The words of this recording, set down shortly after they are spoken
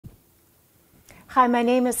Hi, my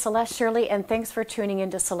name is Celeste Shirley, and thanks for tuning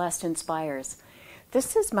into Celeste Inspires.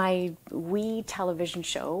 This is my wee television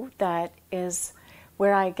show that is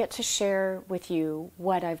where I get to share with you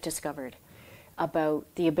what I've discovered about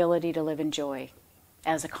the ability to live in joy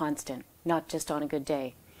as a constant, not just on a good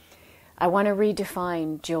day. I want to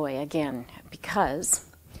redefine joy again because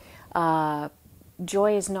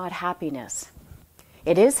joy is not happiness.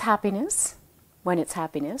 It is happiness when it's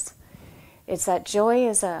happiness. It's that joy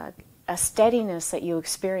is a steadiness that you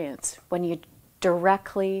experience when you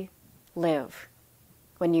directly live,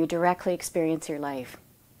 when you directly experience your life.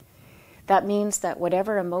 That means that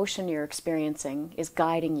whatever emotion you're experiencing is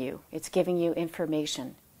guiding you. It's giving you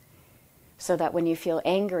information so that when you feel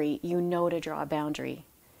angry, you know to draw a boundary.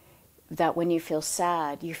 That when you feel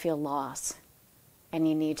sad, you feel loss and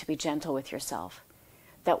you need to be gentle with yourself.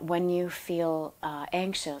 That when you feel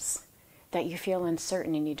anxious, that you feel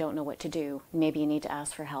uncertain and you don't know what to do, maybe you need to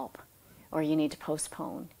ask for help, or you need to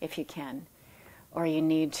postpone if you can, or you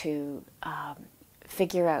need to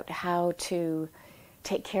figure out how to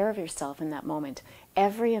take care of yourself in that moment.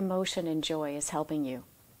 Every emotion and joy is helping you.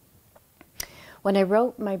 When I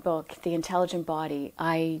wrote my book, The Intelligent Body,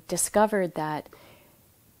 I discovered that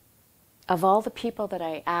of all the people that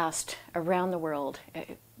I asked around the world,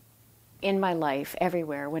 in my life,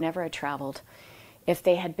 everywhere, whenever I traveled, if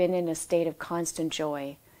they had been in a state of constant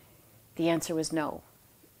joy, the answer was no.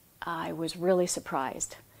 I was really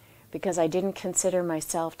surprised because I didn't consider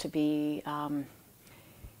myself to be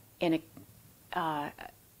in a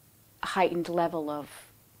heightened level of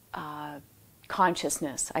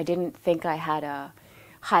consciousness. I didn't think I had a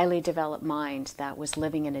highly developed mind that was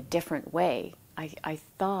living in a different way. I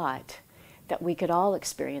thought that we could all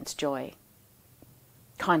experience joy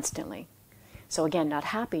constantly. So again, not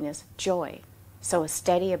happiness, joy. So a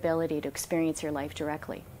steady ability to experience your life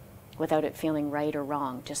directly without it feeling right or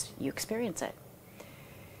wrong, just you experience it.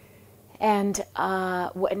 And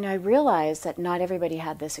when I realized that not everybody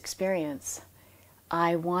had this experience,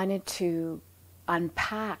 I wanted to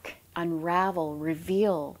unpack, unravel,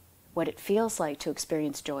 reveal what it feels like to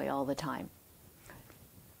experience joy all the time.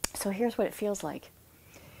 So here's what it feels like.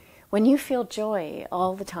 When you feel joy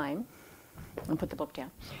all the time, I'll put the book down.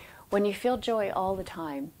 When you feel joy all the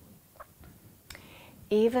time,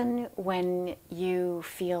 even when you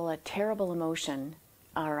feel a terrible emotion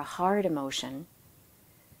or a hard emotion,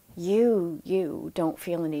 you don't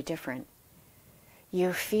feel any different.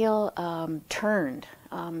 You feel turned.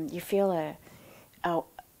 You feel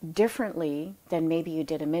differently than maybe you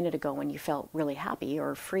did a minute ago when you felt really happy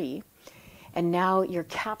or free. And now you're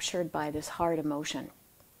captured by this hard emotion.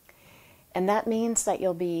 And that means that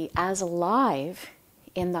you'll be as alive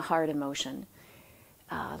in the hard emotion.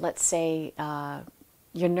 Let's say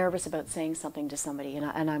you're nervous about saying something to somebody,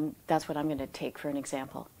 and that's what I'm going to take for an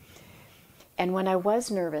example. And when I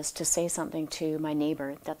was nervous to say something to my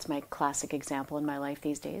neighbor, that's my classic example in my life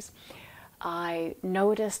these days, I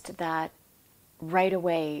noticed that right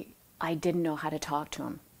away I didn't know how to talk to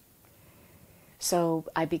him. So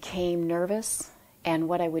I became nervous, and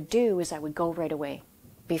what I would do is I would go right away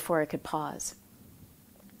before I could pause.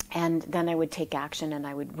 And then I would take action and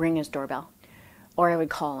I would ring his doorbell, or I would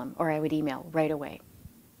call him, or I would email right away.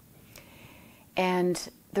 And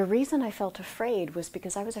the reason I felt afraid was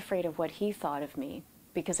because I was afraid of what he thought of me,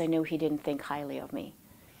 because I knew he didn't think highly of me.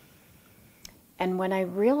 And when I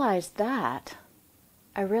realized that,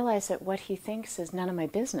 I realized that what he thinks is none of my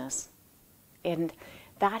business. And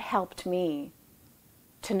that helped me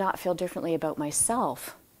to not feel differently about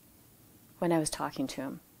myself when I was talking to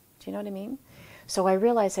him. Do you know what I mean? So I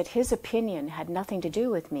realized that his opinion had nothing to do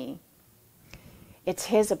with me. It's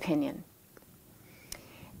his opinion.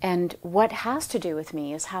 And what has to do with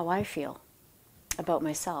me is how I feel about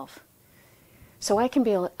myself. So I can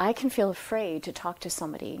feel afraid to talk to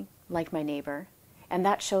somebody like my neighbor, and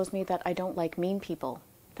that shows me that I don't like mean people.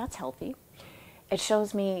 That's healthy. It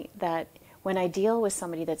shows me that when I deal with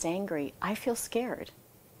somebody that's angry, I feel scared,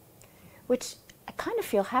 which I kind of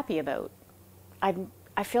feel happy about.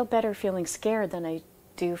 I feel better feeling scared than I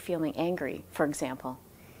do feeling angry, for example.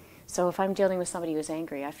 So if I'm dealing with somebody who's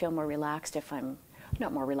angry, I feel more relaxed if I'm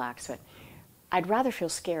not more relaxed, but I'd rather feel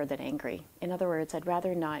scared than angry. In other words, I'd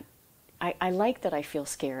rather not. I like that I feel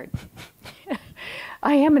scared.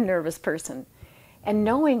 I am a nervous person. And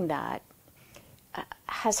knowing that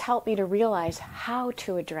has helped me to realize how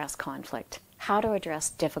to address conflict, how to address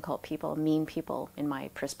difficult people, mean people, in my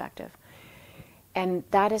perspective. And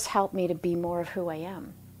that has helped me to be more of who I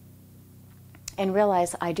am. And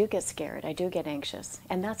realize I do get scared, I do get anxious.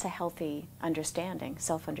 And that's a healthy understanding,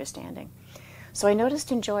 self-understanding. So I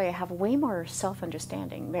noticed in joy I have way more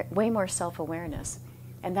self-understanding, way more self-awareness.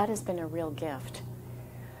 And that has been a real gift.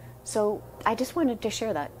 So I just wanted to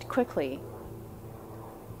share that quickly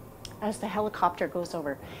as the helicopter goes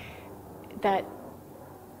over, that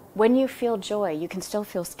when you feel joy, you can still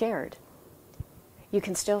feel scared. You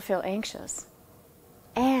can still feel anxious.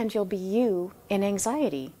 And you'll be you in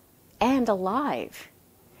anxiety and alive.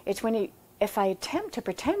 It's when if I attempt to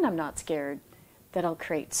pretend I'm not scared, that I'll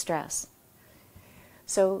create stress.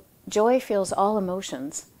 So joy feels all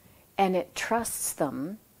emotions, and it trusts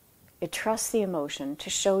them. It trusts the emotion to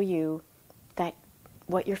show you that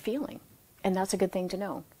what you're feeling. And that's a good thing to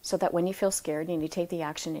know. So that when you feel scared and you take the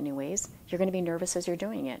action anyways, you're going to be nervous as you're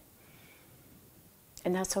doing it.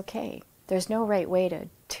 And that's okay. There's no right way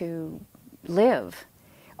to live.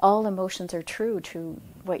 All emotions are true to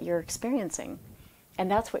what you're experiencing. And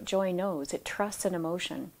that's what joy knows. It trusts an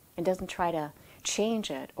emotion and doesn't try to change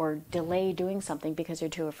it or delay doing something because you're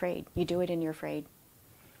too afraid. You do it and you're afraid.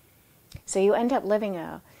 So you end up living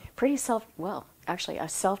a pretty a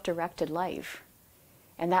self-directed life.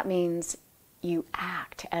 And that means you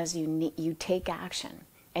act as you take action,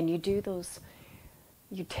 and you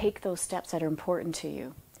take those steps that are important to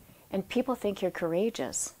you. And people think you're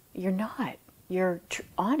courageous. You're not. You're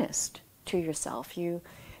honest to yourself. You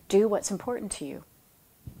do what's important to you.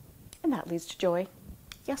 And that leads to joy.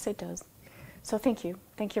 Yes, it does. So thank you.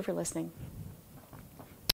 Thank you for listening.